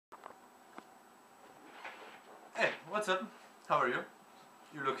What's up? How are you?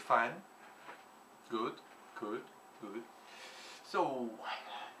 You look fine. Good, good, good. So,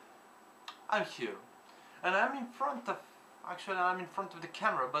 I'm here. And I'm in front of... Actually, I'm in front of the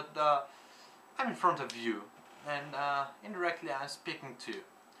camera, but I'm in front of you. And indirectly, I'm speaking to you.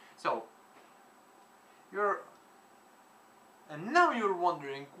 So, And now you're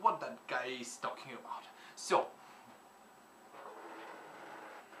wondering what that guy is talking about. So,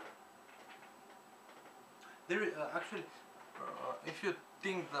 if you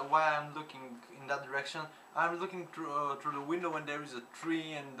think that why I'm looking in that direction, I'm looking through the window and there is a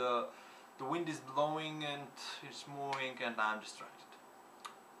tree and the wind is blowing and it's moving and I'm distracted.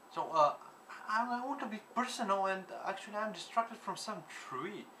 So I want to be personal and actually I'm distracted from some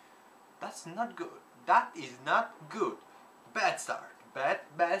tree. That's not good. That is not good. Bad start. Bad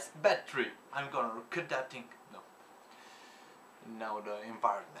tree. I'm gonna cut that thing. No. Now the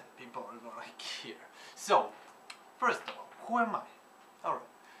environment. People are gonna hear. So, first of all, who am I? Alright.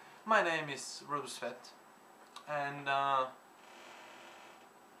 My name is Roosevelt. And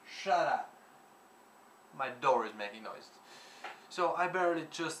shut up. My door is making noise. So I barely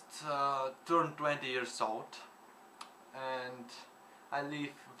just turned 20 years old. And I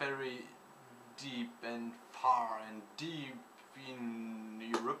live very deep and far and deep in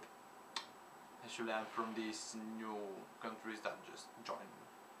Europe. Actually, I'm from these new countries that just joined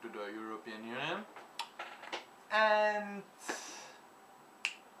to the European Union. And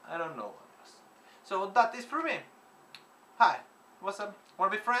I don't know what else. So that is for me. Hi, what's up?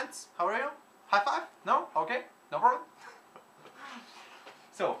 Wanna be friends? How are you? High five? No? Okay, no problem.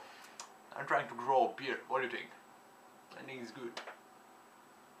 So, I'm trying to grow a beard. What do you think? I think it's good.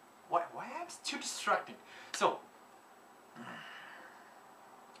 Why am I still distracting? So,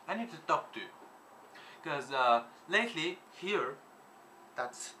 I need to talk to you. Because lately, here,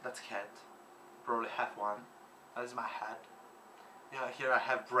 that's head. Probably have one. That's my head. Yeah, here I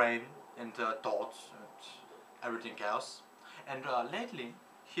have brain and thoughts and everything else. And lately,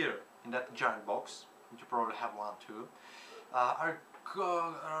 here in that giant box, you probably have one too, are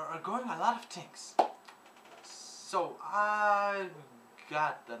going a lot of things. So I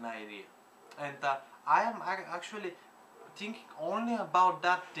got an idea, and I am actually thinking only about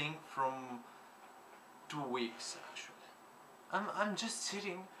that thing from 2 weeks actually. I'm just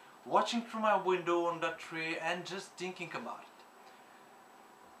sitting, watching through my window on that tree and just thinking about it.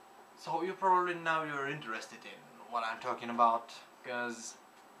 So you probably now you're interested in what I'm talking about, because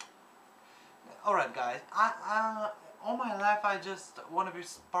alright guys, I all my life I just want to be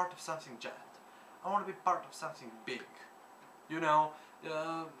part of something giant. I want to be part of something big. You know,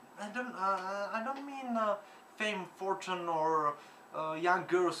 I don't mean fame, fortune, or young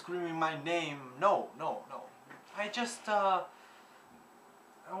girl screaming my name. No. I just I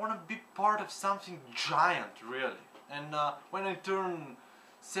want to be part of something giant, really. And when I turn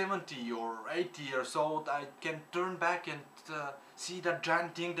 70 or 80 years old, I can turn back and see that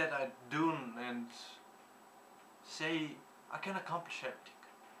giant thing that I've done and say I can accomplish everything.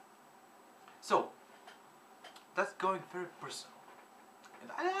 So that's going very personal,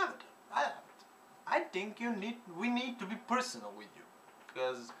 and I have it. I think we need to be personal with you,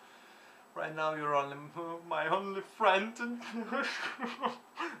 because right now you're only my only friend. And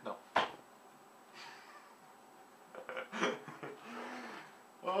no.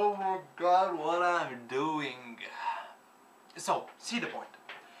 Oh my God, what I'm doing. So, see the point.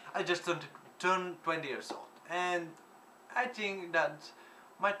 I just turned 20 years old, and I think that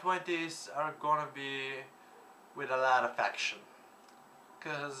my 20s are gonna be with a lot of action,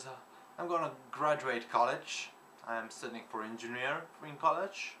 because I'm gonna graduate college. I'm studying for engineer in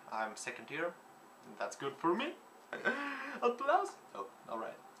college. I'm second year. That's good for me. Applause. Oh,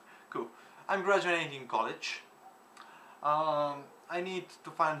 alright. Cool. I'm graduating college. I need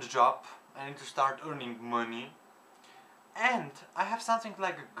to find a job. I need to start earning money. And I have something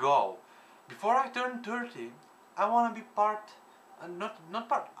like a goal. Before I turn 30, I wanna be part, I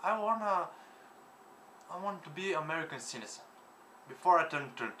want to be American citizen before I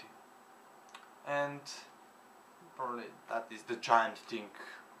turn 30. And probably that is the giant thing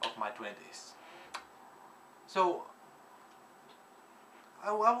of my 20s. So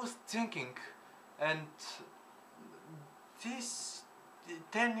I was thinking, and these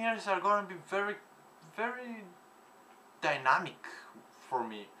 10 years are gonna be very dynamic for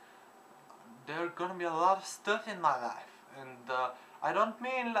me. There are gonna be a lot of stuff in my life, and I don't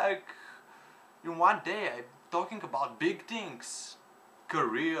mean like in one day. I'm talking about big things: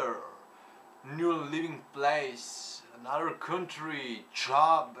 career, new living place, another country,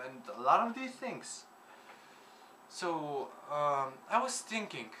 job, and a lot of these things. So I was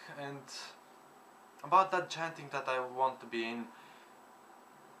thinking, and about that giant thing that I want to be in,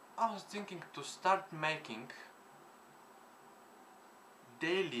 I was thinking to start making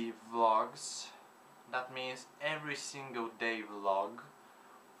daily vlogs. That means every single day vlog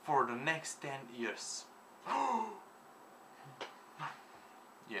for the next 10 years.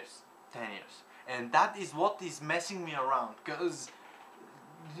 Yes, 10 years. And that is what is messing me around, because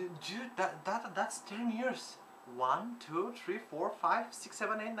dude, that's 10 years. 1, 2, 3, 4, 5, 6,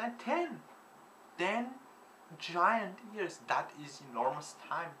 7, 8, 9, 10. 10 giant years. That is enormous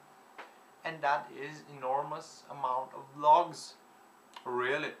time. And that is enormous amount of vlogs.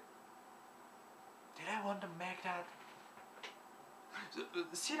 Really. Did I want to make that? So,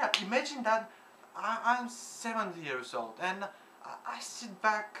 see that? Imagine that I'm 70 years old and I sit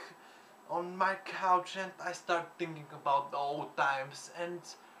back on my couch and I start thinking about the old times, and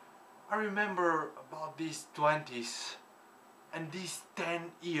I remember about these 20s and these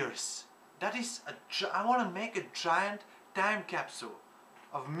 10 years. That is I want to make a giant time capsule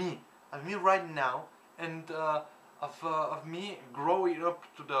of me right now, and of me growing up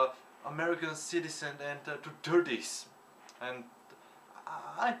to the American citizen and to 30s. And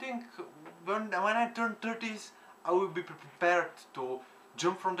I think when I turn 30s, I will be prepared to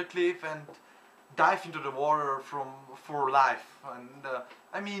jump from the cliff and dive into the water for life. And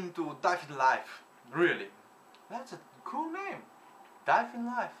I mean to dive in life, really. That's a cool name, Dive in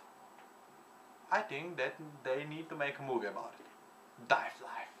Life. I think that they need to make a movie about it. Dive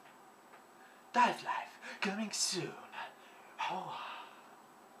Life. Dive Life, coming soon. Oh.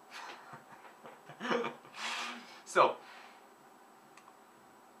 So,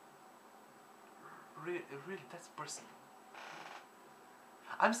 really, that's personal.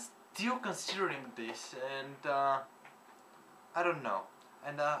 I'm still considering this, and I don't know.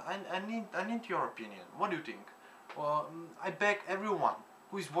 And I need your opinion. What do you think? Well, I beg everyone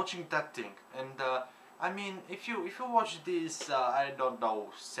who is watching that thing, and I mean, if you watch this, I don't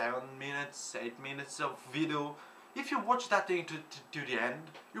know, 7 minutes, 8 minutes of video, if you watch that thing to the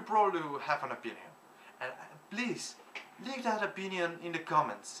end, you probably will have an opinion. And please, leave that opinion in the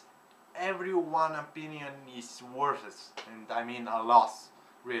comments. Everyone's opinion is worth it, and I mean a loss,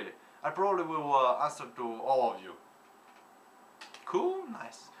 really. I probably will answer to all of you. Cool?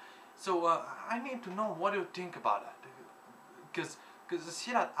 Nice. So I need to know what you think about that. Because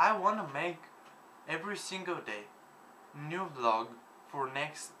see that I want to make every single day new vlog for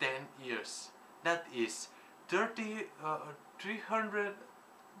next 10 years. That is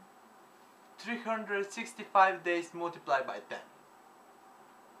 365 days multiplied by 10.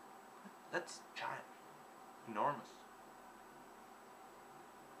 That's giant. Enormous.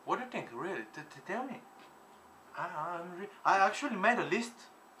 What do you think, really? Tell me. I actually made a list.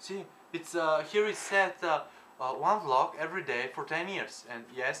 See, it's here it said one vlog every day for 10 years, and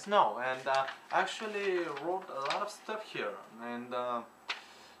yes, no, and I actually wrote a lot of stuff here, and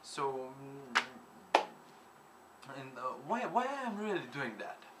so why I'm really doing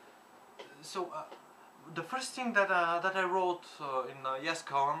that? So the first thing that I wrote in yes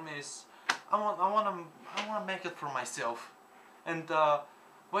column is I wanna make it for myself, and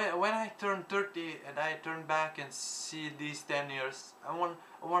when I turn 30 and I turn back and see these 10 years, I want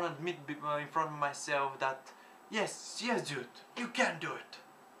to admit in front of myself that yes dude, you can do it.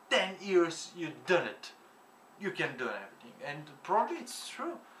 10 years you've done it. You can do everything, and probably it's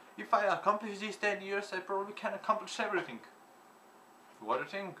true. If I accomplish these 10 years, I probably can accomplish everything. What do you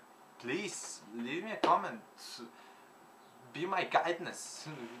think? Please leave me a comment. Be my guidance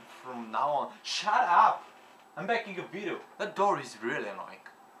from now on. Shut up! I'm making a video. That door is really annoying.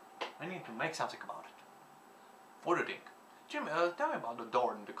 I need to make something about it. What do you think? Jimmy, tell me about the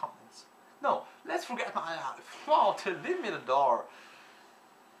door in the comments. No, let's forget my life. Oh, leave me the door.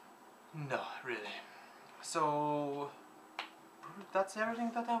 No, really. So, that's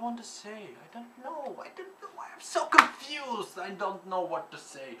everything that I want to say. I don't know. I'm so confused. I don't know what to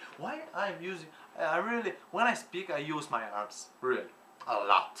say. Why I'm using... I really... When I speak, I use my arms. Really. A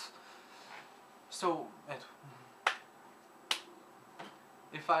lot. So...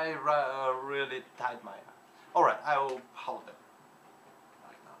 If I really tied my arms. Alright, I will hold them.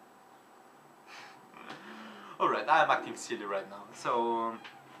 Right now. Alright, I am acting silly right now. So...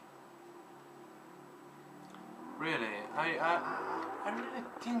 really, I really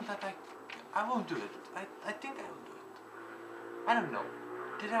think that I won't do it. I think I will do it. I don't know.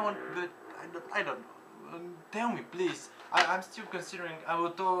 Did I want to do it? I don't know. Tell me, please. I'm still considering. I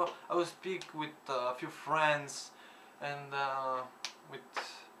will speak with a few friends and with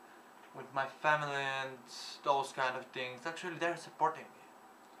my family and those kind of things. Actually, they're supporting me.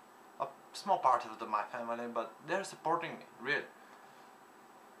 A small part of my family, but they're supporting me, really.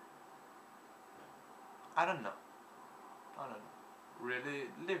 I don't know. I don't know. Really,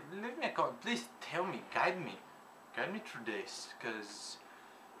 leave me a comment. Please tell me, guide me through this, cause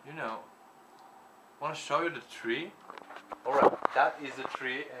you know, want to show you the tree. All right, that is the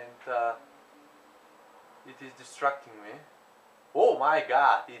tree, and it is distracting me. Oh my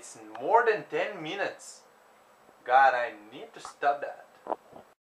God, it's more than 10 minutes. God, I need to stop that.